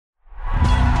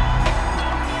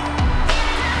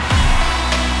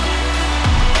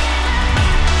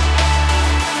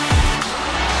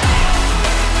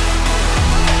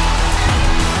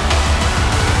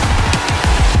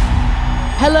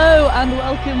and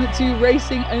welcome to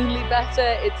Racing Only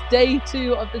Bettor. It's day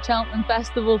 2 of the Cheltenham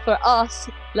Festival for us.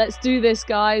 Let's do this,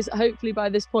 guys. Hopefully by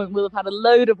this point we'll have had a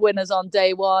load of winners on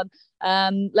day 1.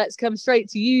 Let's come straight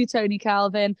to you, Tony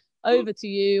Calvin. Over to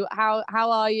you. How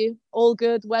are you? All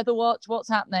good? Weather watch? What's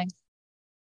happening?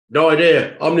 No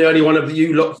idea. I'm the only one of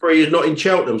you lot 3 who's not in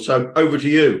Cheltenham, so over to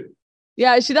you.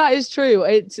 Yeah, actually, that is true.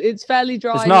 It's fairly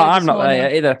dry. It's not. I'm not there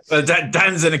yet either. Well,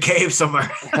 Dan's in a cave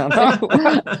somewhere.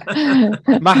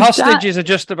 My hostages are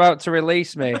just about to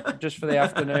release me just for the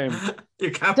afternoon.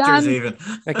 Your captors, even.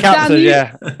 The captors,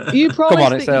 yeah. You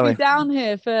promised that you'd be down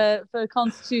here for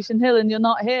Constitution Hill, and you're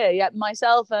not here yet.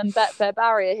 Myself and Betfair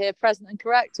Barry are here, present and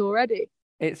correct already.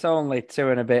 It's only 2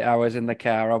 and a bit hours in the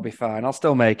car. I'll be fine. I'll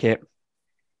still make it.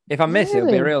 If I miss it,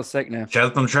 it'll be real sick now.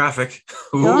 Cheltenham traffic.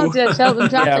 God, yeah, Cheltenham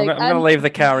traffic. Yeah, I'm going to leave the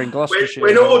car in Gloucestershire.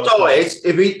 When all dies,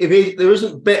 if there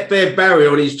isn't Betfair Barry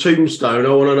on his tombstone, I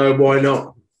want to know why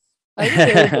not.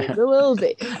 There will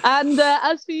be. And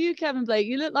as for you, Kevin Blake,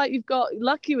 you look like you've got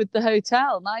lucky with the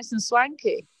hotel. Nice and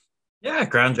swanky. Yeah,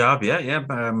 grand job. Yeah.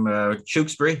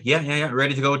 Tewkesbury. Yeah.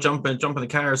 Ready to go jump in the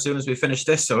car as soon as we finish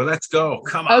this. So let's go.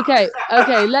 Come on. Okay.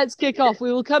 Let's kick off.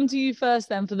 We will come to you first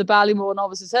then for the Ballymore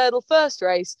Novices Hurdle first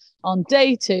race on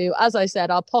day 2. As I said,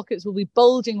 our pockets will be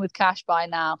bulging with cash by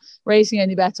now. Racing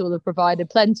Only Bettor will have provided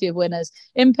plenty of winners.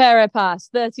 Impere Pass,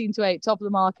 13-8, top of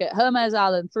the market. Hermes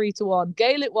Allen, 3-1.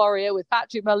 Gaelic Warrior with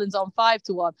Patrick Mullins on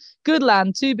 5-1.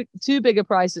 Goodland, two bigger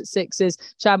price at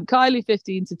 6s. Champ Kylie,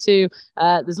 15-2.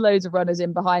 There's loads of runners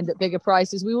in behind at bigger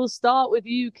prices. We will start with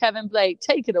you, Kevin Blake.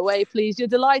 Take it away, please. You're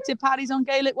delighted Paddy's on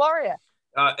Gaelic Warrior.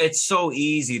 It's so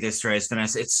easy, this race,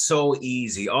 Vanessa. It's so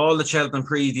easy. All the Cheltenham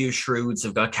preview shrewds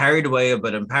have got carried away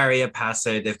about Imperial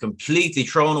Passe. They've completely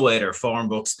thrown away their form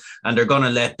books, and they're going to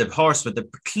let the horse with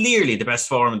clearly the best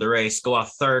form of the race go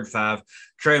off third fav,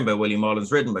 trained by Willie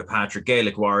Mullins, ridden by Patrick,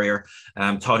 Gaelic Warrior.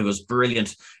 Thought he was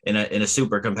brilliant in a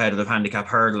super competitive handicap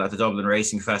hurdle at the Dublin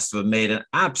Racing Festival. Made an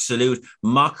absolute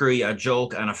mockery, a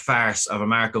joke and a farce of a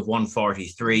mark of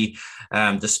 143,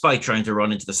 despite trying to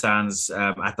run into the stands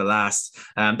at the last.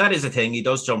 That is a thing. He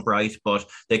does jump right, but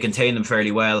they contain him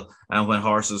fairly well. And when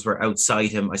horses were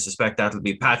outside him, I suspect that'll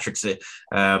be Patrick's. He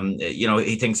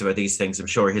thinks about these things. I'm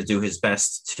sure he'll do his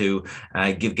best to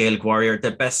give Gaelic Warrior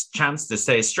the best chance to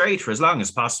stay straight for as long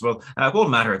as possible. It won't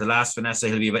matter at the last, Vanessa.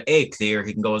 He'll be about 8 clear.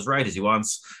 He can go as right as he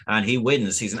wants, and he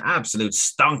wins. He's an absolute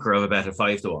stonker of a bet at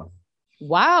 5-1.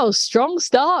 Wow, strong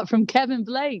start from Kevin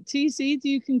Blake. TC, do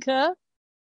you concur?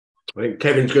 I think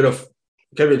Kevin's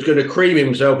going to cream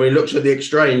himself when he looks at the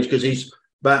exchange, because he's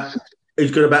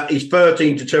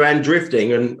 13-2 and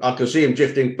drifting, and I can see him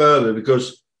drifting further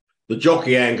because the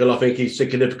jockey angle I think is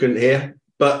significant here.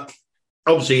 But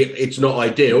obviously it's not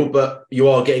ideal, but you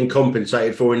are getting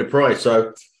compensated for in the price.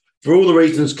 So for all the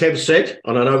reasons Kev said,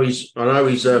 and I know he's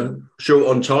short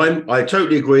on time, I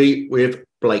totally agree with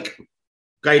Blake.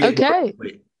 Okay.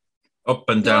 Up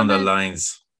and down the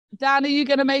lines. Dan, are you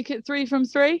going to make it 3 from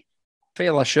 3?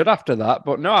 Feel I should after that,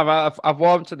 but no, I've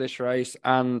warmed to this race,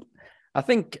 and I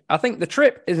think the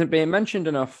trip isn't being mentioned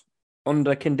enough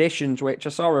under conditions, which I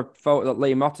saw a photo that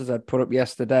Lee Motters had put up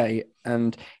yesterday,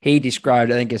 and he described,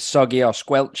 I think, as soggy or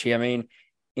squelchy. I mean,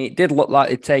 it did look like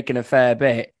it'd taken a fair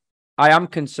bit. I am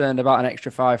concerned about an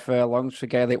extra 5 furlongs for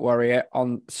Gaelic Warrior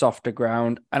on softer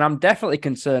ground, and I'm definitely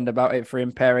concerned about it for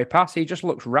Imperi Pass. He just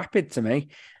looks rapid to me.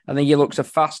 I think he looks a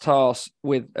fast horse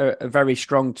with a very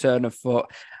strong turn of foot.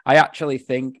 I actually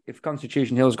think if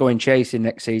Constitution Hill's going chasing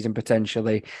next season,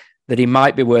 potentially, that he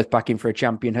might be worth backing for a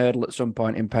champion hurdle at some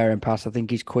point in Imperial Pass. I think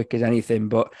he's quick as anything,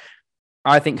 but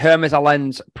I think Hermes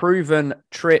Allen's proven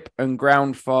trip and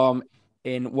ground form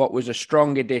in what was a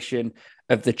strong edition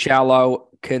of the Challow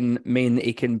can mean that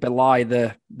he can belie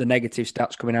the negative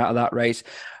stats coming out of that race.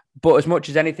 But as much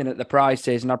as anything at the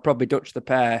prices, and I'd probably Dutch the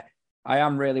pair, I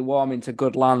am really warming to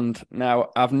Goodland. Now,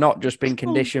 I've not just been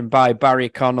conditioned by Barry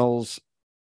Connell's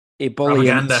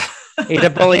ebullience.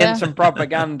 Ebullience and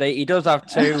propaganda. He does have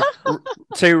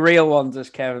two real ones, as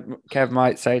Kev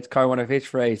might say, to coin one of his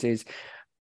phrases.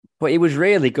 But he was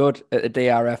really good at the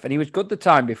DRF, and he was good the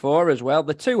time before as well.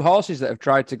 The 2 horses that have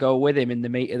tried to go with him in the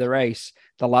meat of the race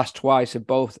the last twice have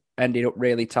both ended up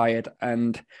really tired,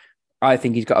 and I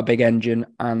think he's got a big engine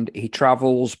and he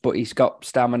travels, but he's got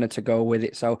stamina to go with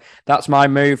it. So that's my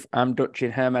move. I'm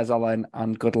Dutching Hermes Allen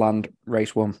and Goodland,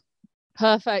 race 1.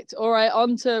 Perfect. All right,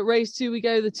 on to race 2 we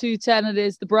go. The 2:10 it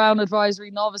is. The Brown Advisory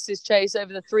Novices Chase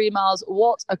over the 3 miles.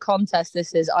 What a contest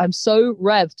this is. I'm so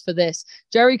revved for this.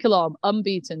 Jerry Colombe,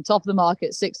 unbeaten, top of the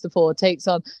market, 6-4, takes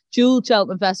on dual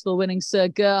Cheltenham Festival winning Sir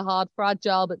Gerhard,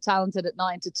 fragile but talented at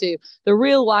 9-2. The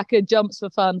Real Whacker jumps for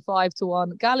fun,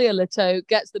 5-1. Gallia Leto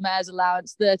gets the mare's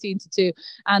allowance, 13-2.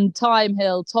 And Time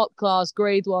Hill, top class,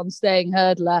 grade 1, staying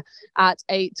hurdler at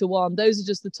 8-1. Those are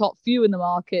just the top few in the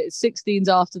market. 16s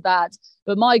after that.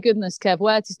 But my goodness, Kev,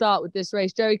 where to start with this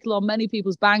race? Jerry Colombe, many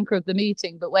people's banker of the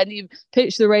meeting, but when you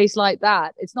pitch the race like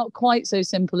that, it's not quite so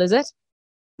simple, is it?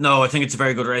 No, I think it's a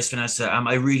very good race, Vanessa.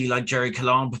 I really like Jerry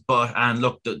Colombe, and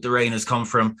look, the rain has come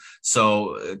from,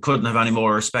 so couldn't have any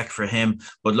more respect for him.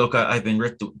 But look, I've been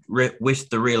with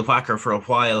the Real Whacker for a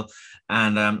while,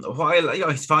 and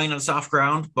he's fine on soft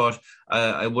ground, but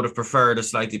I would have preferred a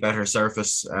slightly better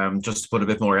surface, just to put a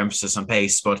bit more emphasis on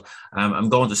pace. But I'm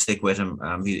going to stick with him.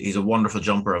 He's a wonderful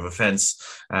jumper of a fence.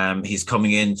 He's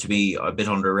coming in to be a bit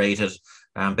underrated.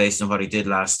 Based on what he did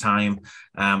last time.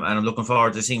 And I'm looking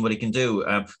forward to seeing what he can do.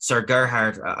 Sir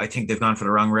Gerhard, I think they've gone for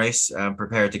the wrong race,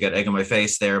 prepared to get egg on my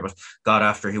face there, but got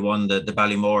after he won the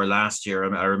Ballymore last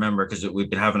year. I remember because we've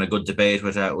been having a good debate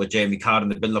with Jamie Codd in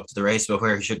the build up to the race about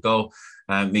where he should go.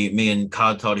 Me and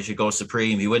Codd thought he should go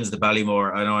supreme. He wins the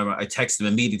Ballymore. I texted him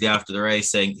immediately after the race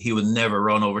saying he will never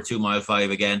run over 2 mile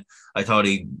 5 again. I thought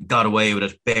he got away with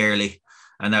it barely.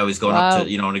 And now he's going up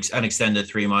to, an extended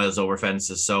 3 miles over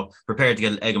fences. So prepared to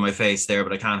get an egg on my face there,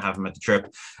 but I can't have him at the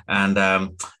trip. And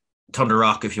Thunder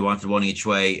Rock, if you wanted one each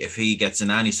way, if he gets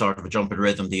in any sort of a jumping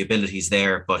rhythm, the ability's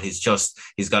there, but he's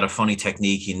got a funny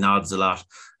technique. He nods a lot,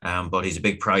 but he's a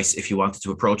big price if you wanted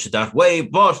to approach it that way.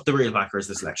 But the Real Whacker is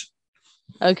the selection.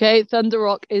 Okay, Thunder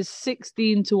Rock is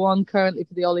 16-1 currently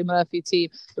for the Ollie Murphy team.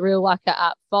 The Real Whacker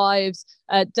at 5s.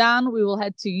 Dan, we will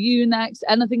head to you next.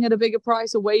 Anything at a bigger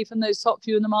price away from those top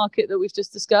few in the market that we've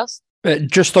just discussed?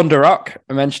 Just Thunder Rock.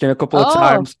 I mentioned him a couple of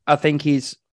times. I think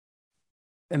he's...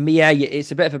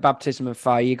 it's a bit of a baptism of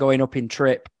fire. You're going up in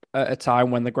trip at a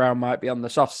time when the ground might be on the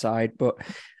soft side, but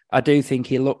I do think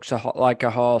he looks like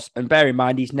a horse. And bear in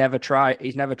mind, he's never tried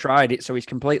it, so he's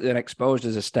completely unexposed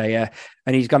as a stayer.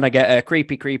 And he's going to get a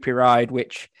creepy ride,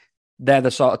 which they're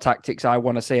the sort of tactics I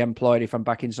want to see employed if I'm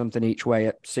backing something each way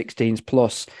at 16s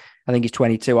plus. I think he's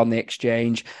 22 on the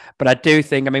exchange. But I do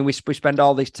think, we spend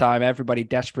all this time, everybody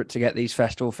desperate to get these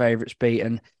festival favourites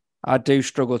beaten. I do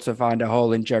struggle to find a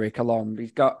hole in Jerry Colombe.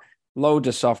 He's got loads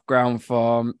of soft ground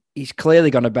form. He's clearly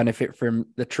going to benefit from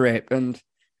the trip. And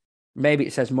maybe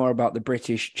it says more about the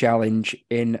British challenge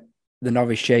in the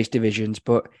novice chase divisions,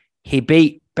 but he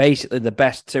beat basically the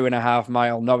best 2.5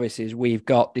 mile novices we've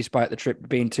got, despite the trip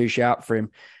being too sharp for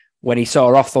him, when he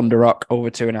saw off Thunder Rock over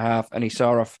 2.5 and he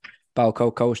saw off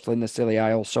Balco Coastal in the Scilly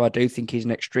Isles. So I do think he's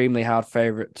an extremely hard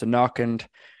favourite to knock. And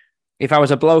if I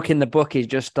was a bloke in the bookies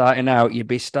just starting out, you'd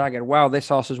be staggered. Wow, this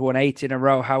horse has won 8 in a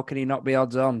row. How can he not be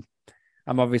odds on?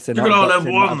 I'm obviously not. Look at all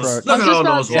them ones. Look at all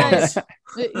those ones.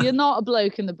 You're not a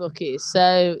bloke in the bookies,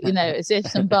 so it's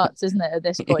ifs and buts, isn't it? At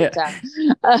this point,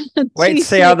 Dan. Wait to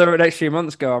see how the next few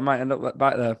months go. I might end up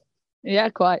back there. Yeah,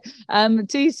 quite.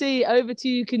 TC, over to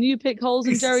you. Can you pick holes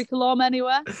in Jerry Colombe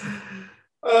anywhere?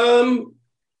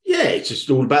 Yeah, it's just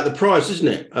all about the price, isn't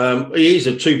it? He is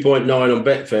a 2.9 on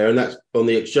Betfair, and that's on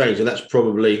the exchange, and that's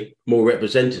probably more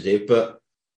representative. But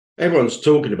everyone's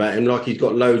talking about him like he's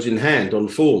got loads in hand on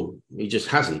form. He just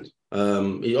hasn't.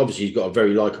 He's got a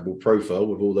very likeable profile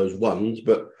with all those ones,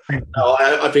 but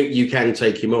I think you can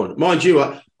take him on. Mind you,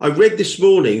 I read this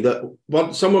morning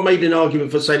that someone made an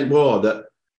argument for Saint Bois that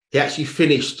he actually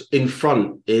finished in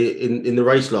front in the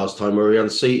race last time where he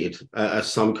unseated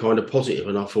as some kind of positive,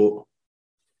 and I thought,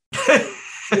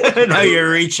 now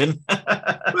you're reaching.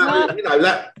 Well,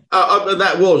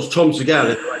 that was Tom Segal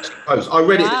in the Racing Post. I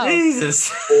read it.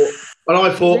 Jesus. And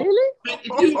I thought, really? If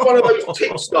you're one of those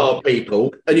Tipstar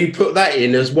people and you put that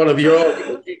in as one of your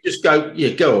arguments, you just go, yeah,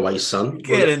 go away, son.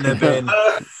 Get in the bin.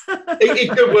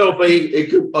 It could well be. It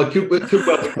could well be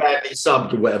badly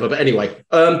subbed or whatever. But anyway,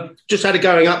 just had a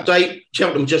going update.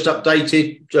 Cheltenham just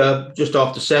updated just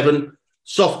after 7.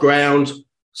 Soft ground.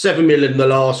 7 mil in the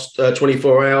last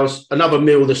 24 hours. Another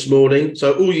mil this morning.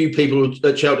 So all you people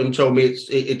at Cheltenham told me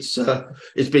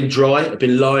it's been dry. I've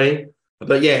been lying.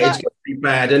 But yeah, it's going to be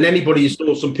bad. And anybody who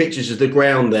saw some pictures of the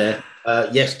ground there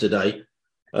yesterday,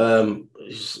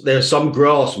 there's some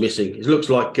grass missing. It looks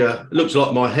like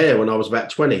my hair when I was about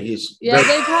 20. They've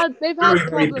had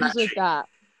problems with that.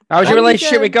 How's your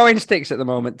relationship with going sticks at the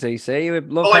moment, TC? You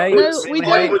love hate?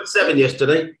 I put 7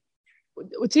 yesterday.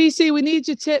 TC, we need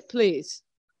your tip, please.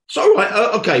 It's all right.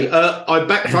 Okay. I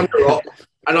backed Thunder Rock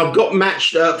And I've got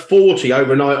matched at 40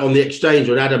 overnight on the exchange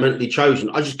on Adamantly Chosen.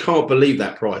 I just can't believe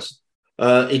that price.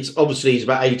 It's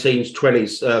about 18s,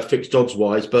 20s fixed odds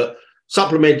wise, but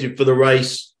supplemented for the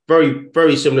race. Very,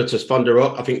 very similar to Thunder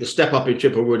Rock. I think the step up in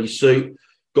trip will really suit.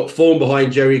 Got form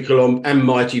behind Jerry Colomb and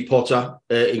Mighty Potter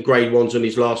in grade ones on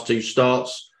his last 2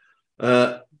 starts.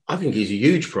 I think he's a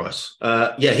huge price.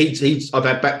 I've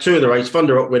had back 2 in the race,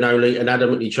 Thunder Rock Win Only and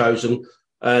Adamantly Chosen.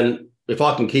 And if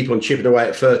I can keep on chipping away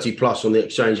at 30 plus on the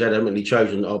exchange Adamantly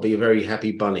Chosen, I'll be a very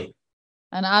happy bunny.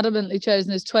 And Adamantly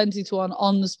Chosen is 20-1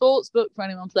 on the sports book for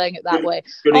anyone playing it that way.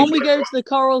 On we go to the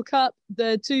Coral Cup,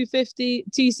 the 250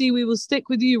 TC. We will stick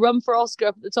with you. Run for Oscar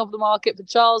up at the top of the market for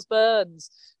Charles Burns.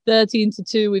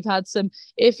 13-2. We've had some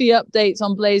iffy updates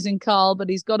on Blazing Carl, but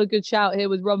he's got a good shout here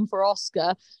with Run for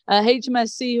Oscar. HMS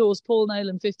Seahorse, Paul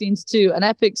Nolan, 15-2. An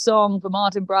Epic Song for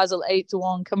Martin Brazel,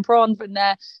 8-1. Compron for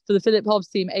Nair for the Philip Hobbs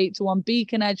team, 8-1.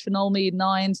 Beacon Edge for Noel Mead,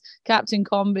 9s. Captain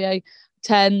Combier,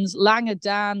 10s. Langer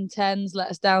Dan, 10s.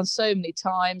 Let us down so many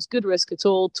times. Good risk at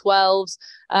all, 12s.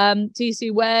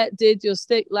 TC, where did your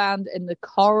stick land in the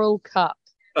Coral Cup?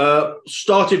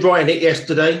 Started writing it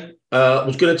yesterday.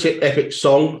 Was going to tip Epic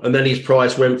Song, and then his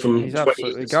price went from 20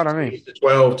 to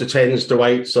 12 to 10s to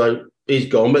 8, so he's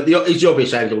gone. But he's the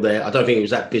obvious angle there. I don't think he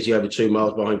was that busy over 2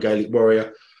 miles behind Gaelic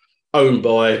Warrior, owned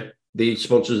by the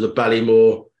sponsors of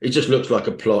Ballymore. It just looks like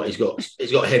a plot. He's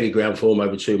got heavy ground form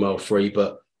over 2 mile free,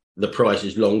 but the price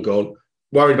is long gone.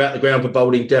 Worried about the ground for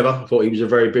Bold Endeavour. I thought he was a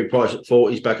very big price at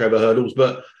 40s back over hurdles,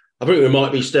 but I think we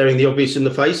might be staring the obvious in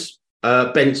the face.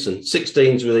 Benson,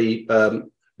 16s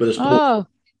with a sport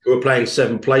who are playing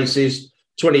 7 places,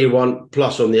 21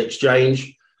 plus on the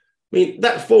exchange. I mean,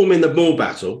 that form in the Moor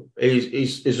Battle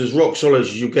is as rock solid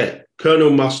as you get.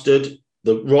 Colonel Mustard,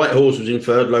 the right horse was in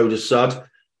third, Load of Sud,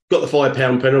 got the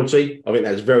 £5 penalty. I think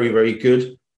that's very, very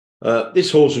good.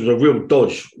 This horse was a real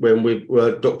dodge when we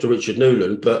were Dr. Richard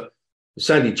Newland, but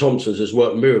Sandy Thompson's has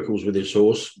worked miracles with this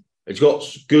horse. It's got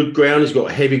good ground. It's got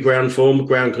heavy ground form. The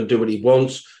ground can do what he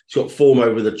wants. It's got form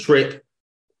over the trip.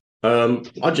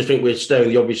 I just think we're staring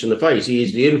the obvious in the face. He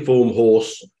is the informed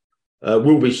horse.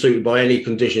 Will be suited by any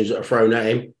conditions that are thrown at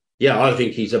him. Yeah, I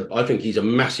think he's a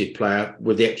massive player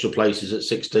with the extra places at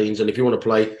 16s. And if you want to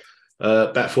play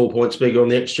about 4 points bigger on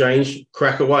the exchange,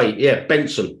 crack away. Yeah,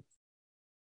 Benson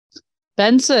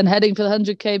heading for the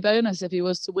 100k bonus if he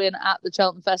was to win at the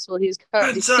Cheltenham Festival. He's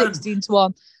currently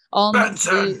 16-1 on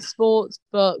the sports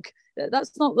book.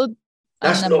 That's not the.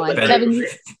 That's never not mind.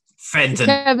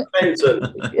 Fenton.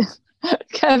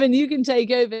 Kevin, you can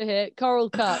take over here. Coral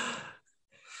Cup.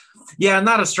 Yeah,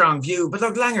 not a strong view, but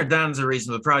look, Langer Dan's a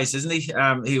reasonable price, isn't he?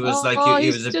 He was he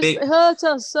was a big hurt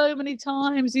us so many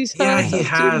times. He's hurt us too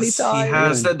many times. He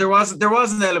has. There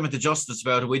was an element of justice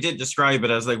about it. We did describe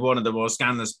it as like one of the most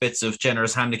scandalous bits of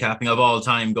generous handicapping of all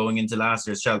time going into last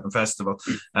year's Cheltenham Festival,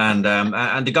 and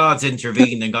the gods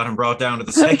intervened and got him brought down to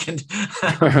the second.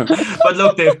 But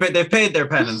look, they've paid their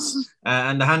penance.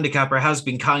 And the handicapper has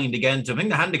been kind again to him. I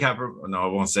think the handicapper, no, I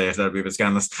won't say it, that'd be a bit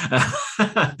scandalous.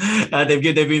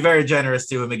 They've been very generous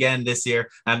to him again this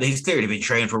year. And he's clearly been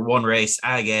trained for one race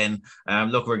again.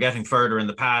 Look, we're getting further in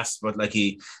the past, but like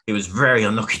he was very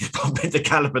unlucky to bump into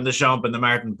Callum the Champ and the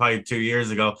Martin Pipe 2 years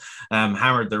ago.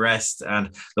 Hammered the rest, and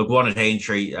look, won at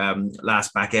Aintree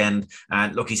last back end.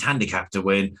 And look, he's handicapped to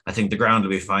win. I think the ground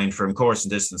will be fine for him. Course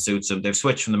and distance suits him. They've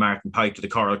switched from the Martin Pipe to the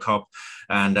Coral Cup.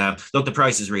 And look, the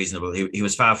price is reasonable. He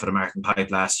was fab for the Martin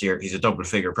Pipe last year. He's a double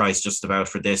figure price just about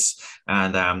for this.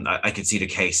 And I can see the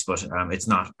case, but it's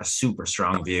not a super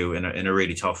strong view in a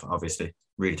really tough, obviously,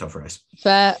 really tough race.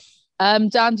 Fair.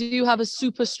 Dan, do you have a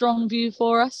super strong view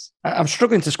for us? I'm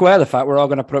struggling to square the fact we're all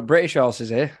going to put up British horses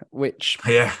here, which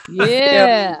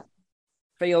yeah.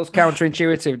 Feels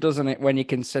counterintuitive, doesn't it, when you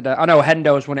consider... I know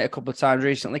Hendo's won it a couple of times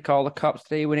recently, called the Cops.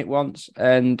 Did he win it once?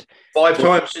 And 5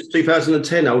 times since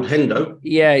 2010, old Hendo.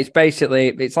 Yeah, it's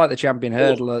like the champion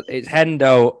hurdler. It's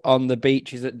Hendo on the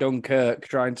beaches at Dunkirk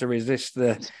trying to resist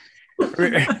the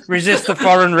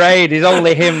foreign raid. He's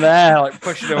only him there, like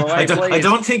pushing him away. I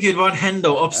don't think you'd want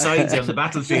Hendo upside on the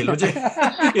battlefield, would you?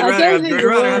 You'd rather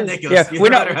have Nicholas. Yeah,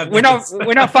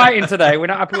 we're not fighting today. We're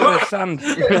not happy with the sand.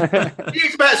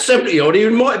 He's about 70 odd. He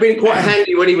might have been quite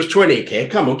handy when he was 20. Care,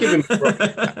 come on, give him.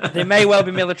 There may well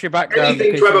be military background.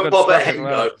 Anything to have a bob at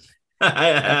Hendo.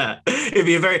 He'd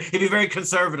be very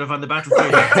conservative on the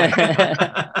battlefield.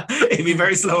 He'd be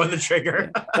very slow on the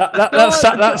trigger.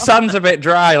 That sounds a bit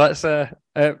dry. Let's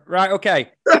right,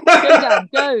 okay.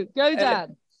 Go,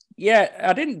 Dan. Yeah,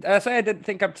 I didn't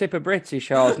think I'd tip a British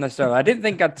horse necessarily. I didn't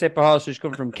think I'd tip a horse who's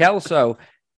come from Kelso,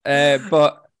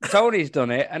 but Tony's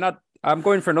done it, and I'm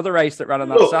going for another race that ran on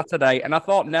that Saturday, and I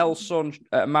thought Nelson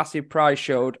at a massive price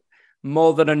showed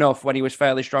more than enough when he was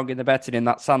fairly strong in the betting in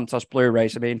that Santos Blue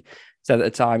race. I mean, said at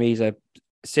the time he's a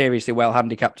seriously well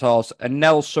handicapped horse, and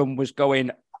Nelson was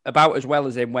going about as well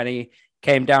as him when he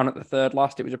came down at the third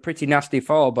last. It was a pretty nasty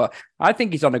fall, but I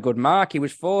think he's on a good mark. He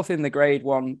was 4th in the Grade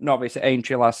 1 novice at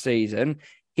Aintree last season.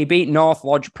 He beat North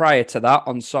Lodge prior to that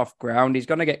on soft ground. He's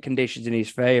going to get conditions in his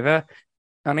favour.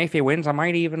 And if he wins, I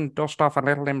might even dust off a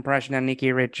little impression of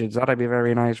Nicky Richards. That'd be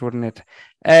very nice, wouldn't it?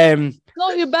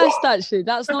 Not your best, actually.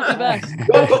 That's not your best.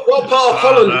 What part of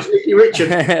Holland is Nicky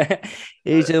Richards?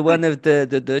 He's one of the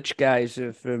Dutch guys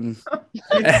from.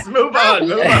 Move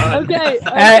on.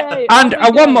 Okay. And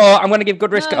one more. I'm going to give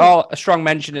Good Risk a strong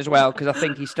mention as well, because I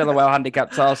think he's still a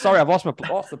well-handicapped horse. Sorry, I've lost the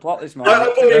plot this morning. I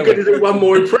thought you were going to do one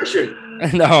more impression.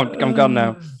 No, I'm gone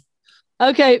now.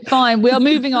 Okay, fine. We are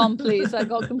moving on, please. I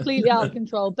got completely out of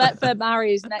control. Betfair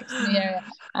Barry is next to me here,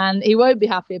 and he won't be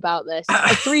happy about this.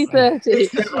 At 3:30,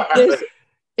 this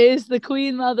is the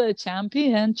Queen Mother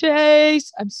Champion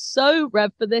Chase. I'm so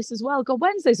revved for this as well. God,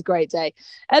 Wednesday's a great day.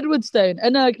 Edwardstone,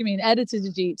 Energumene, Editor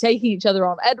G taking each other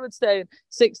on. Edwardstone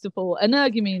 6-4,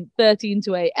 Energumene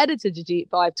 13-8, Editor G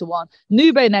 5-1.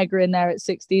 Nube Negra in there at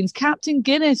 16s. Captain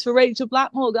Guinness for Rachel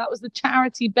Blackmore. That was the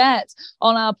charity bet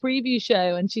on our preview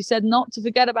show, and she said not to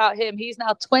forget about him. He's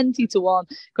now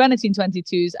 20-1. Grenadine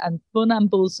 22s, and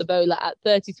Funambul Sabola at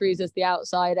 33s as the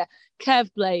outsider. Kev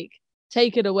Blake,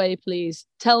 take it away, please.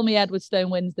 Tell me Edwardstone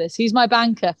wins this. He's my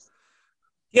banker.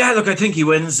 Yeah, look, I think he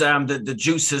wins. The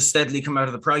juice has steadily come out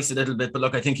of the price a little bit, but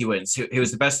look, I think he wins. He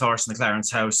was the best horse in the Clarence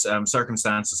House.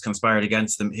 Circumstances conspired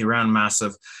against him. He ran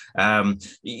massive.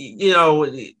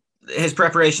 His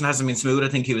preparation hasn't been smooth. I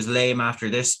think he was lame after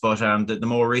this, but the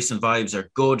more recent vibes are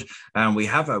good. We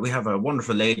have a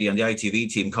wonderful lady on the ITV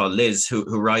team called Liz who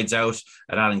rides out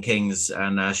at Alan King's,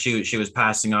 and she was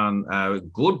passing on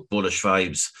good bullish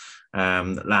vibes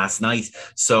last night.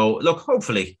 So look,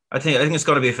 hopefully, I think it's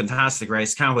going to be a fantastic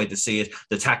race. Can't wait to see it.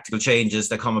 The tactical changes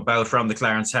that come about from the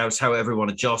Clarence House, how everyone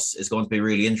adjusts, is going to be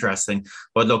really interesting.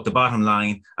 But look, the bottom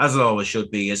line, as it always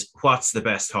should be, is what's the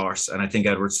best horse? And I think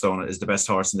Edwardstone is the best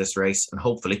horse in this race, and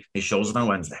hopefully he shows it on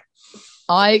Wednesday.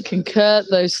 I concur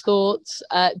those thoughts.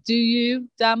 Do you,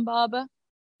 Dan Barber?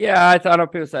 Yeah, I know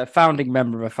people say a founding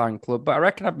member of a fan club, but I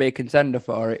reckon I'd be a contender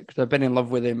for it because I've been in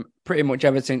love with him pretty much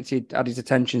ever since he had his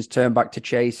attentions turned back to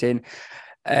chasing.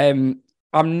 I'm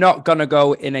not going to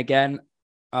go in again.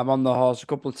 I'm on the horse a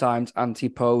couple of times,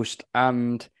 anti-post,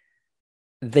 and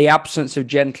the absence of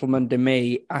Gentleman to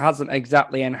me hasn't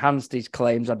exactly enhanced his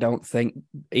claims, I don't think,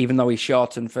 even though he's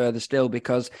shortened further still,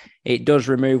 because it does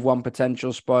remove one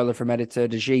potential spoiler from Editor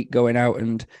de Gite going out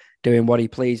and doing what he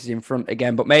pleases in front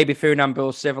again. But maybe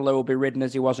Funambul Sabola will be ridden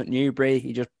as he was at Newbury.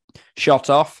 He just shot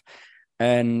off,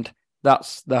 and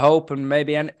that's the hope. And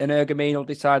maybe Energumene will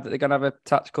decide that they're going to have a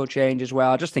tactical change as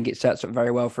well. I just think it sets up very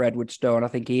well for Edwardstone. I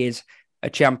think he is a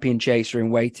champion chaser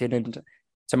in waiting, and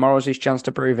tomorrow's his chance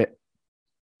to prove it.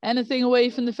 Anything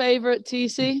away from the favourite,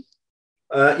 TC?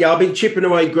 I've been chipping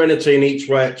away Grenadine each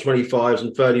way at 25s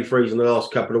and 33s in the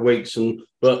last couple of weeks,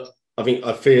 but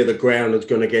I fear the ground has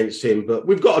gone against him. But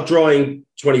we've got a drying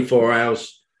 24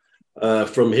 hours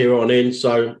from here on in.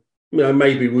 So,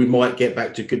 maybe we might get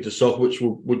back to good to soft, which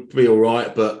would be all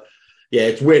right. But, yeah,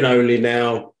 it's win only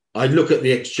now. I look at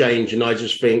the exchange and I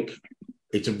just think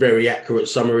it's a very accurate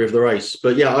summary of the race.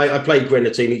 But, yeah, I played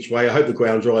Grenadine each way. I hope the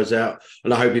ground dries out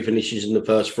and I hope he finishes in the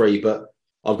first three. But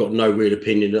I've got no real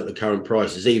opinion at the current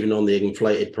prices, even on the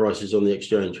inflated prices on the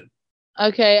exchange.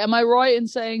 Okay, am I right in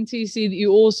saying, TC, that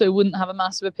you also wouldn't have a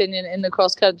massive opinion in the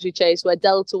cross-country chase where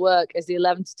Delta Work is the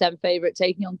 11-10 favourite,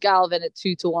 taking on Galvin at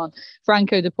 2-1,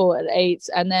 Franco de Port at 8,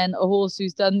 and then a horse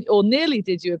who's done or nearly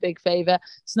did you a big favour,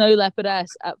 Snow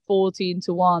Leopardess at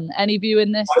 14-1. Any view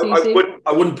in this, TC?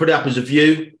 I wouldn't put it up as a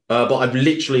view, but I've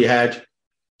literally had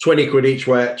 20 quid each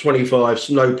way at 25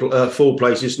 full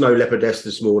places Snow Leopardess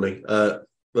this morning,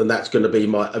 and that's going to be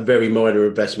a very minor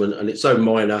investment, and it's so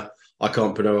minor I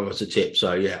can't put it as a tip.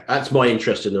 So, yeah, that's my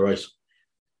interest in the race.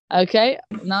 Okay,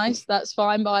 nice. That's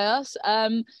fine by us.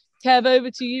 Kev, over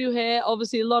to you here.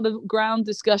 Obviously, a lot of ground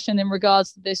discussion in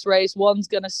regards to this race. One's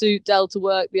going to suit Delta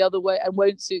Work, the other way, and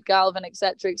won't suit Galvin,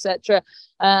 etc., etc.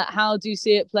 How do you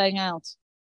see it playing out?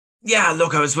 Yeah,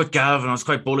 look, I was with Galvin. I was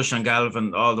quite bullish on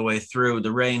Galvin all the way through.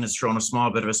 The rain has thrown a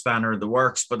small bit of a spanner in the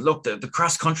works. But look, the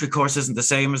cross-country course isn't the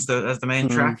same as the main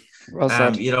track. Well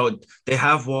said. They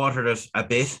have watered it a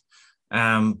bit.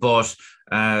 But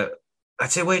I'd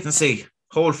say wait and see.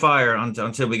 Hold fire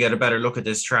until we get a better look at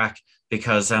this track,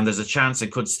 because there's a chance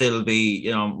it could still be,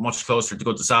 much closer to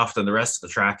good to soft than the rest of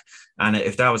the track. And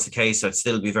if that was the case, I'd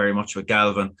still be very much with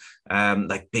Galvin.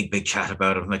 Like big chat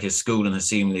about him. Like his schooling has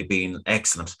seemingly been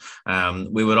excellent.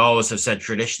 We would always have said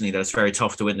traditionally that it's very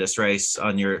tough to win this race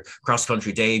on your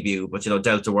cross-country debut, but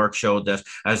Delta Work showed that,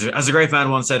 as a great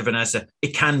man once said, Vanessa,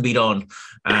 it can be done.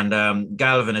 And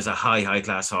Galvin is a high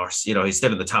class horse. He's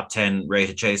still in the top 10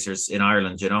 rated chasers in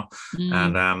Ireland.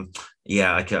 And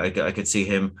I could see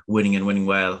him winning and winning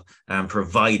well,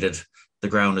 provided the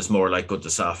ground is more like good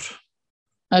to soft.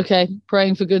 Okay,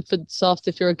 praying for good for soft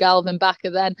if you're a Galvin backer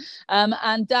then.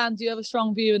 And Dan, do you have a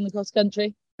strong view in the cross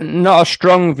country? Not a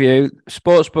strong view.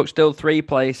 Sportsbook still 3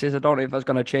 places. I don't know if that's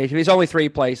going to change. If it's only 3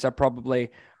 places, I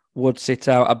probably would sit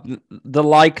out. The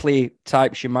likely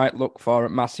types you might look for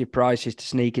at massive prices to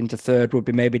sneak into third would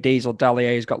be maybe Diesel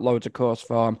Dallier, who's got loads of course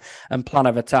form, and Plan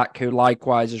of Attack, who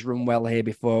likewise has run well here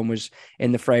before and was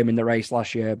in the frame in the race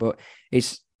last year. But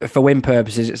it's for win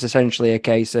purposes, it's essentially a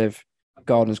case of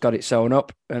Gordon's got it sewn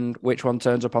up, and which one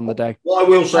turns up on the day. What I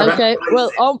will say about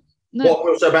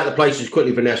the places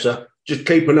quickly, Vanessa, just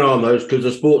keep an eye on those, because the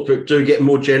sportsbook do get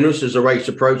more generous as the race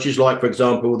approaches. Like, for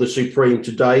example, the Supreme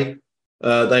today,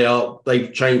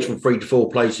 they've changed from 3 to 4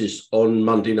 places on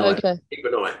Monday night. Okay. Keep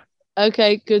an eye.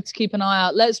 Okay, good to keep an eye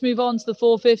out. Let's move on to the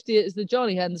 450. It's the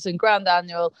Johnny Henderson Grand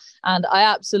Annual, and I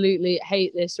absolutely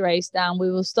hate this race. Dan, we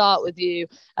will start with you.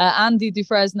 Andy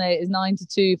Dufresne is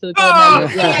 9-2 for the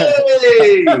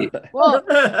Golden. What?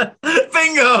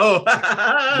 Bingo!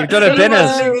 You've done a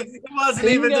Binners. It wasn't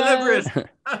even deliberate.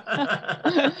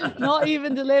 Not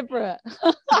even deliberate.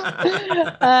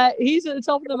 He's at the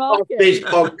top of the market. This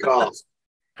podcast.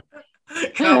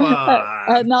 Come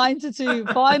on. At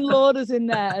 9-2. Final orders in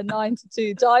there at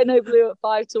 9-2. Dino Blue at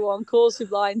 5-1. Course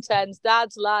of Line 10s.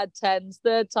 Dad's Lad 10s.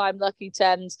 Third time lucky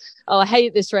 10s. Oh, I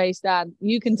hate this race, Dan.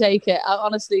 You can take it. I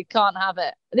honestly can't have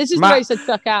it. This is the race I'd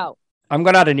chuck out. I'm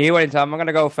going to add a new one in time. I'm going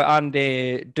to go for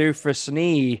Andy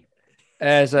Dufresne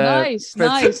as a nice,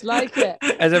 like it.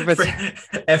 As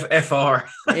a FR.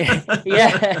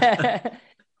 Yeah.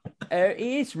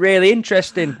 He's really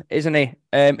interesting, isn't he?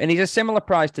 And he's a similar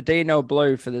price to Dino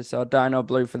Blue for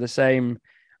the same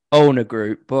owner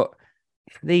group. But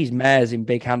these mares in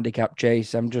big handicap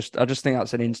chase, I just think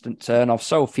that's an instant turn off.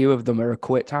 So few of them are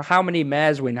equipped. How many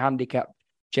mares win handicap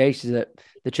chases at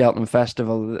the Cheltenham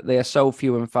Festival? They are so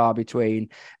few and far between.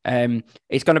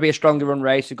 It's going to be a stronger run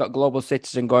race. We've got Global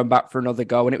Citizen going back for another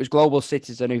go, and it was Global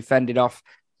Citizen who fended off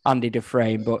Andy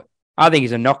Dufresne, but I think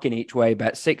he's a knocking each way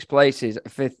bet. 6 places,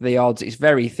 5th the odds. It's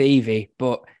very thievy,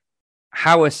 but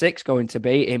how are 6 going to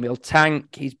beat him? He'll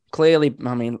tank. He's clearly,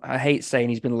 I hate saying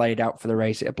he's been laid out for the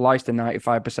race. It applies to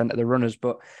 95% of the runners,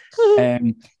 but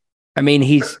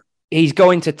he's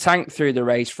going to tank through the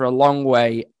race for a long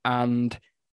way. And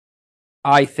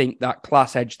I think that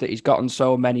class edge that he's gotten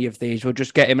so many of these will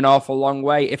just get him an awful long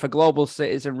way. If a Global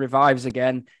Citizen revives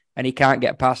again, and he can't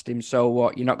get past him, so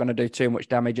what? You're not going to do too much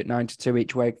damage at 9-2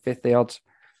 each way, 5th the odds.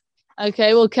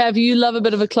 Okay, well, Kev, you love a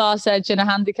bit of a class edge in a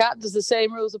handicap. Does the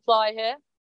same rules apply here?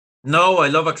 No, I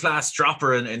love a class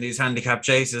dropper in these handicap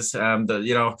chases.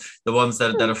 The ones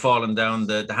that have fallen down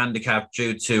the handicap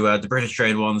due to the British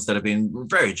trained ones that have been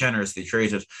very generously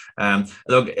treated.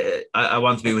 Look, I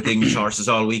want to be with English horses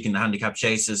all week in the handicap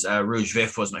chases. Rouge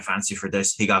Vif was my fancy for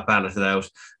this. He got balloted out.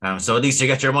 So at least you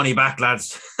get your money back,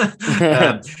 lads.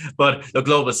 But the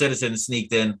Global Citizen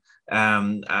sneaked in.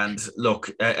 And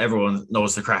look, everyone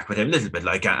knows the crack with him, a little bit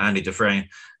like Andy Dufresne.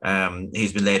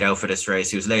 He's been laid out for this race.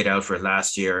 He was laid out for it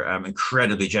last year.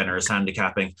 Incredibly generous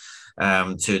handicapping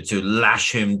to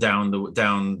lash him down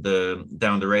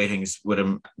the ratings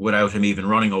without him even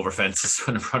running over fences,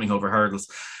 running over hurdles.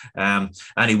 And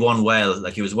he won well.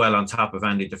 Like, he was well on top of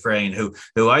Andy Dufresne,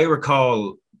 who I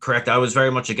recall. Correct. I was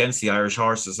very much against the Irish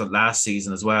horses last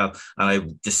season as well, and I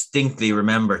distinctly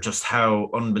remember just how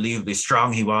unbelievably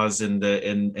strong he was in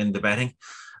the betting.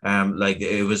 Like,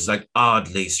 it was like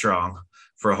oddly strong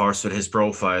for a horse with his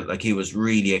profile. Like, he was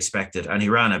really expected, and he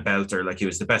ran a belter. Like, he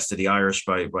was the best of the Irish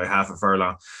by half a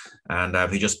furlong,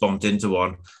 and he just bumped into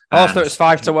one. Also, it was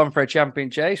 5-1 for a champion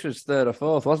chase. Was 3rd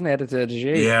or 4th, wasn't he? Editor de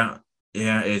Gilles.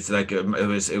 Yeah, it's like it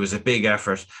was a big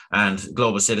effort. And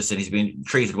Global Citizen, he's been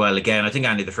treated well again. I think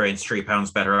Andy Dufresne's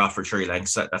 £3 better off for 3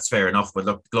 lengths. That's fair enough. But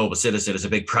look, Global Citizen is a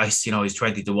big price. He's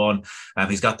 20-1.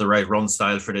 He's got the right run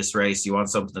style for this race. You want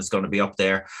something that's going to be up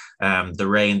there. The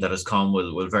rain that has come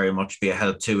will very much be a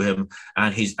help to him.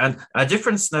 And a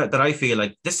difference that I feel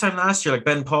like this time last year, like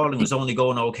Ben Pauling was only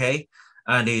going okay.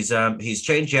 And he's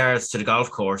changed yards to the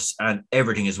golf course, and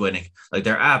everything is winning. Like,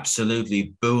 they're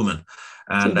absolutely booming.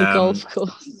 And to the golf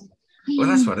course. Well,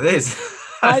 that's what it is.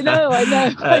 I know.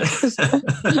 I'm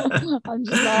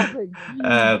just laughing.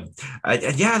 I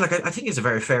think it's a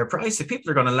very fair price. If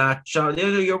people are going to latch on,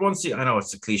 you're once. I know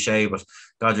it's a cliche, but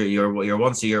God, your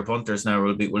once a year punters now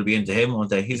will be into him one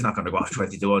day. He's not going to go off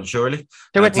 20-1, surely.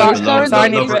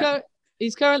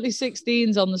 He's currently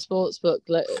 16s on the sportsbook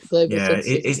global. Yeah,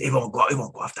 he won't go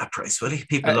off that price, will he?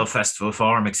 People love festival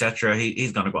form, etc.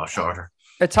 He's going to go off shorter.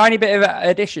 A tiny bit of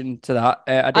addition to that.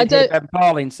 I hear Ben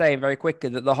Pauline saying very quickly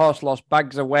that the horse lost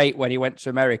bags of weight when he went to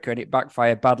America and it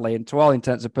backfired badly. And to all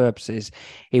intents and purposes,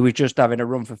 he was just having a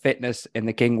run for fitness in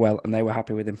the Kingwell and they were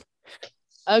happy with him.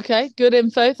 Okay, good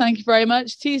info. Thank you very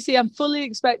much. TC, I'm fully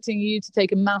expecting you to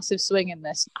take a massive swing in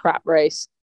this crap race.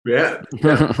 Yeah.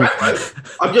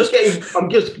 I'm just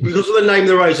because of the name of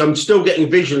the race, I'm still getting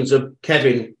visions of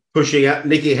Kevin pushing out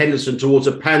Nicky Henderson towards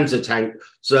a Panzer tank.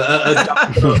 So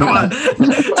come on,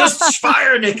 just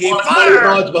fire, Nicky,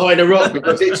 fire! Behind a rock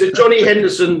because it's a Johnny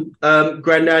Henderson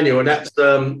Grand Annual, and that's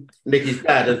Nicky's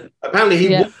dad. And apparently he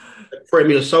was a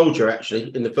Premier soldier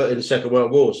actually in the Second World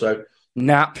War. So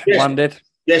landed.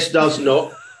 Yes, does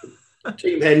not.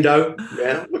 Team Hendo.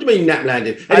 Yeah. What do you mean nap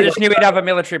landed? Anyway, I just knew he'd have a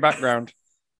military background.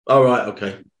 All right,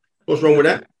 okay. What's wrong with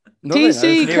that?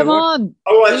 TC, come on.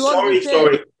 All right,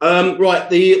 sorry. Right,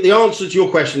 the answer to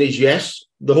your question is yes.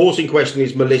 The horse in question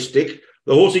is Mallistic.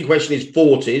 The horse in question is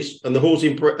 40s, and the horse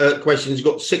in question has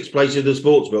got 6 places in the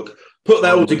sportsbook. Put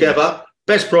that all together.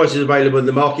 Best prices available in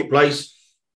the marketplace.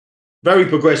 Very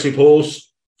progressive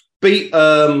horse. Beat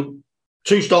 2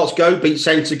 starts go. Beat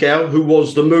Santigal, who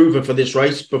was the mover for this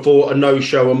race before a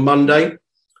no-show on Monday.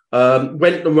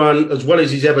 Went the run as well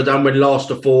as he's ever done when last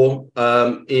to 4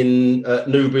 in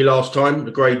Newbury last time,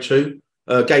 the Grade 2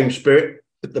 Game Spirit,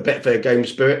 the Betfair Game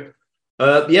Spirit.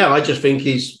 I just think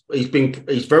he's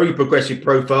very progressive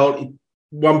profile. He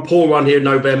one poor run here in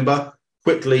November,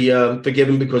 quickly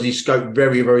forgiven because he scoped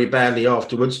very, very badly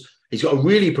afterwards. He's got a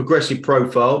really progressive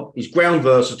profile. He's ground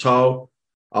versatile.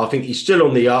 I think he's still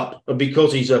on the up, and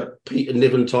because he's a Peter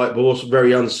Niven type horse,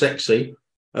 very unsexy.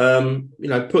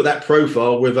 Put that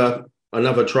profile with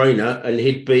another trainer and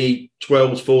he'd be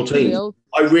 12s, 14s.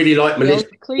 I really like Melissa.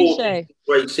 Cliche.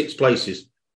 Great 6 places.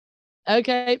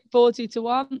 Okay,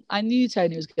 40-1. I knew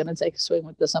Tony was going to take a swing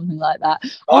with something like that.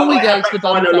 On we go to the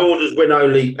bumper. Final orders win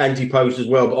only anti-post as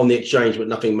well, but on the exchange, but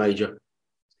nothing major.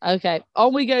 Okay,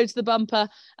 on we go to the bumper.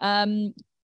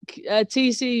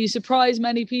 TC, you surprised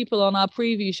many people on our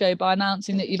preview show by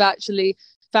announcing that you've actually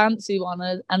fancied one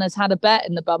and has had a bet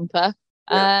in the bumper.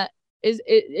 Yeah. Are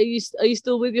you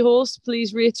still with your horse?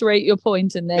 Please reiterate your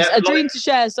point in this. A Dream to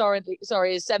Share, sorry,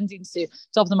 is 17-2,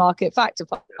 top of the market. Factor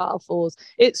file 4s.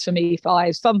 It's for me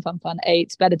 5s. Fun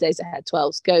 8s. Better days ahead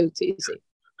 12s. Go TC.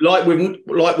 Like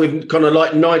with kind of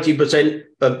like 90%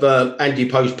 of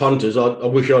anti-post punters, I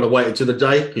wish I'd have waited to the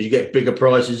day because you get bigger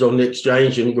prices on the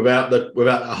exchange and without the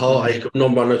heartache of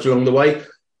non-runners along the way.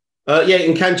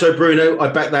 In Canto Bruno, I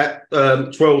backed that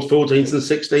 12s, 14s, and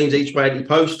 16s each by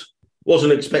anti-post.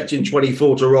 Wasn't expecting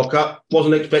 24 to rock up.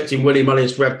 Wasn't expecting Willie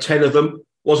Mullins to have 10 of them.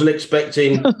 Wasn't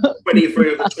expecting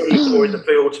 23 of the 24 in the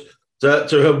field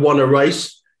to have won a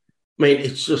race. I mean,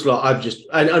 it's just like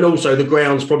and also the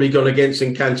ground's probably gone against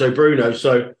Encanto Bruno.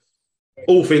 So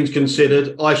all things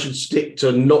considered, I should stick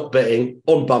to not betting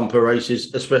on bumper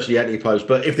races, especially anti-post.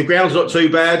 But if the ground's not too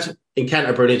bad,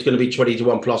 Encanto Bruno is going to be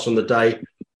 20-1 plus on the day.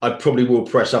 I probably will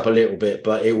press up a little bit,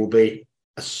 but it will be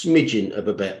a smidgen of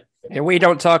a bet. Yeah, we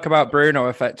don't talk about Bruno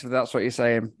effectively. That's what you're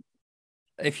saying.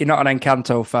 If you're not an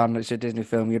Encanto fan, it's a Disney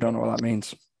film. You don't know what that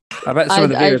means. I bet some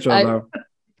of the viewers will know.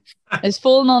 It's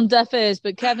fallen on deaf ears,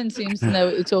 but Kevin seems to know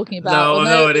what you're talking about.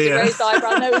 No idea. Raised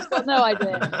eyebrow. No, he's got no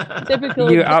idea.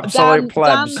 Typical. You absolute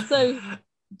plebs.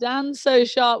 Dan's so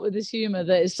sharp with his humour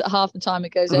that it's half the time it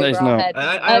goes over our head.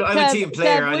 I'm a team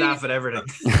player. I laugh at everything.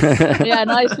 Yeah,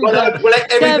 nice.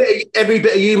 Every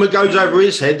bit of humour goes over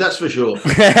his head, that's for sure.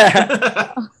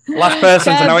 Last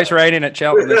person to know it's raining at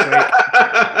Cheltenham this week.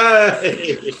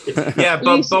 Yeah,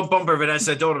 bumper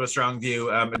Vanessa, don't have a strong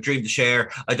view. A Dream to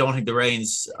Share. I don't think the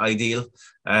rain's ideal.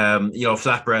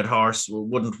 Flatbred horse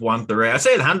wouldn't want the race. I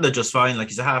say it handled just fine. Like,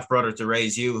 he's a half brother to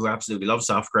Raise You, who absolutely loves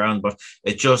soft ground, but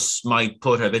it just might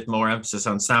put a bit more emphasis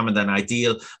on salmon than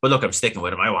ideal. But look, I'm sticking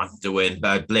with him. I want him to win.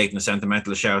 Blatant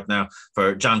sentimental shout now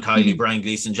for John Kiley, Brian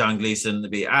Gleeson, John Gleeson.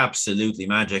 It'd be absolutely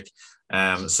magic.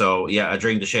 A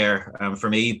Dream to Share for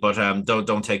me, but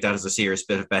don't take that as a serious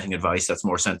bit of betting advice. That's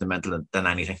more sentimental than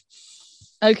anything.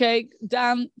 Okay,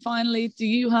 Dan, finally, do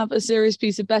you have a serious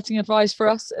piece of betting advice for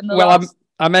us?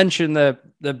 I mentioned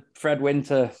the Fred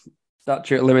Winter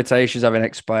statute of limitations having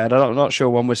expired. I'm not sure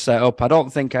one was set up. I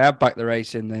don't think I have backed the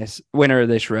race in this winner of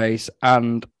this race,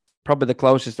 and probably the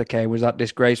closest I came was that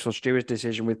disgraceful stewards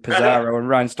decision with Pizarro and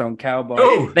Rhinestone Cowboy.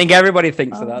 Oh. I think everybody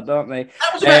thinks of that, don't they?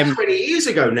 That was about 20 years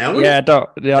ago now, wasn't Yeah,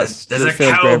 it? There's a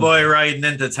cowboy riding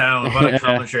into town. What a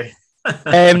commentary.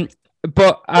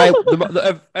 But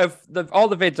of all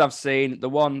the vids I've seen, the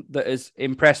one that has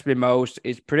impressed me most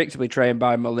is predictably trained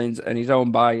by Mullins and he's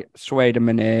owned by Suede and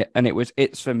Manet, and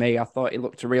it's for me. I thought he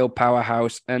looked a real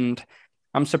powerhouse, and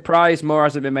I'm surprised more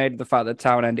hasn't been made of the fact that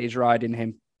Townend is riding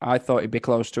him. I thought he'd be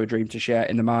close to a dream to share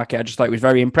in the market. I just thought it was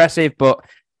very impressive, but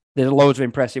there's loads of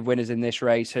impressive winners in this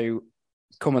race who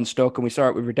come unstuck, and we saw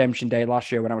it with Redemption Day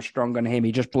last year when I was strong on him.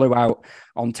 He just blew out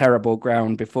on terrible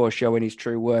ground before showing his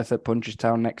true worth at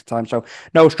Punchestown next time. So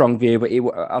no strong view, but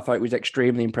I thought it was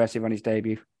extremely impressive on his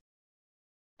debut.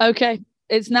 Okay,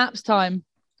 it's naps time,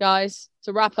 guys,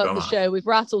 to wrap up the show. We've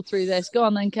rattled through this. Go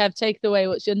on then, Kev, take it away.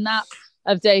 What's your nap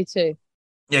of day 2?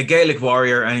 Yeah, Gaelic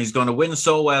Warrior, and he's going to win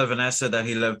so well, Vanessa, that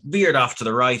he'll have veered off to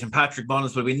the right, and Patrick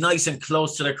Mullins will be nice and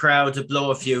close to the crowd to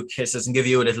blow a few kisses and give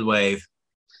you a little wave.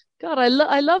 God, I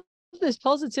love this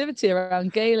positivity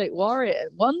around Gaelic Warrior.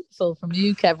 Wonderful from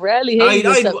you, Kev. Rarely hear I'd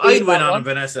win on him,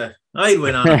 Vanessa. I'd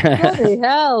win on him. Bloody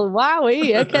hell.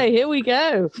 Wowie. Okay, here we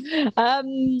go.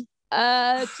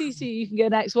 TC, you can go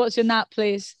next. What's your nap,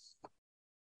 please?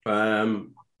 At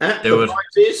the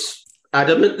prizes,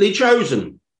 adamantly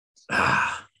chosen.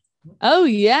 Oh,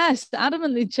 yes.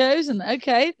 Adamantly chosen.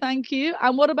 Okay, thank you.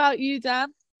 And what about you,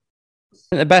 Dan?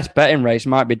 The best betting race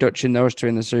might be Dutching those two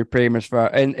in the Supreme as far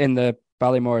in the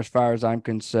Ballymore as far as I'm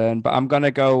concerned, but I'm going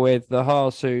to go with the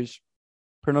horse whose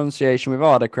pronunciation with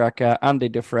order cracker, Andy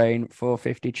Dufresne,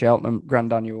 450 Cheltenham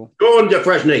Grand Annual. Go on,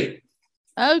 Dufresne.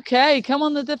 Okay, come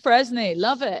on the Dufresne.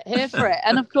 Love it. Here for it.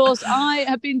 And of course, I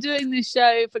have been doing this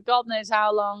show for God knows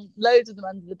how long, loads of them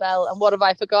under the belt. And what have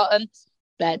I forgotten?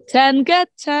 Bet 10, get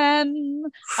 10.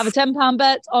 Have a £10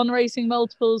 bet on Racing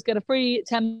Multiples. Get a free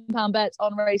 £10 bet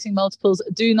on Racing Multiples.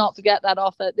 Do not forget that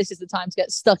offer. This is the time to get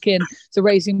stuck in to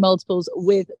Racing Multiples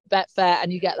with Betfair,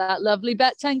 and you get that lovely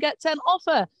Bet 10, get 10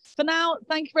 offer. For now,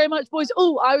 thank you very much, boys.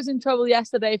 Oh, I was in trouble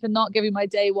yesterday for not giving my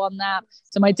day 1 nap.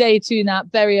 So my day 2 nap,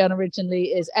 very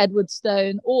unoriginally, is Edward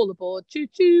Stone. All aboard.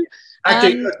 Choo-choo.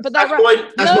 Actually, but that's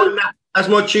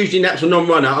my Tuesday nap's a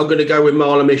non-runner. I'm going to go with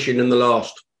Marla Mission in the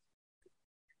last.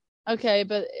 Okay,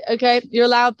 you're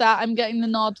allowed that. I'm getting the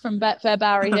nod from Betfair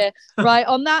Barry here. Right,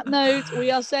 on that note,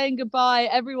 we are saying goodbye.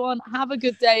 Everyone, have a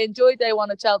good day. Enjoy day 1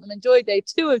 of Cheltenham. Enjoy day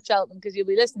 2 of Cheltenham, because you'll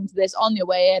be listening to this on your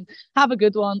way in. Have a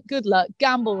good one. Good luck.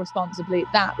 Gamble responsibly.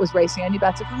 That was Racing Only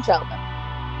Bettor from Cheltenham.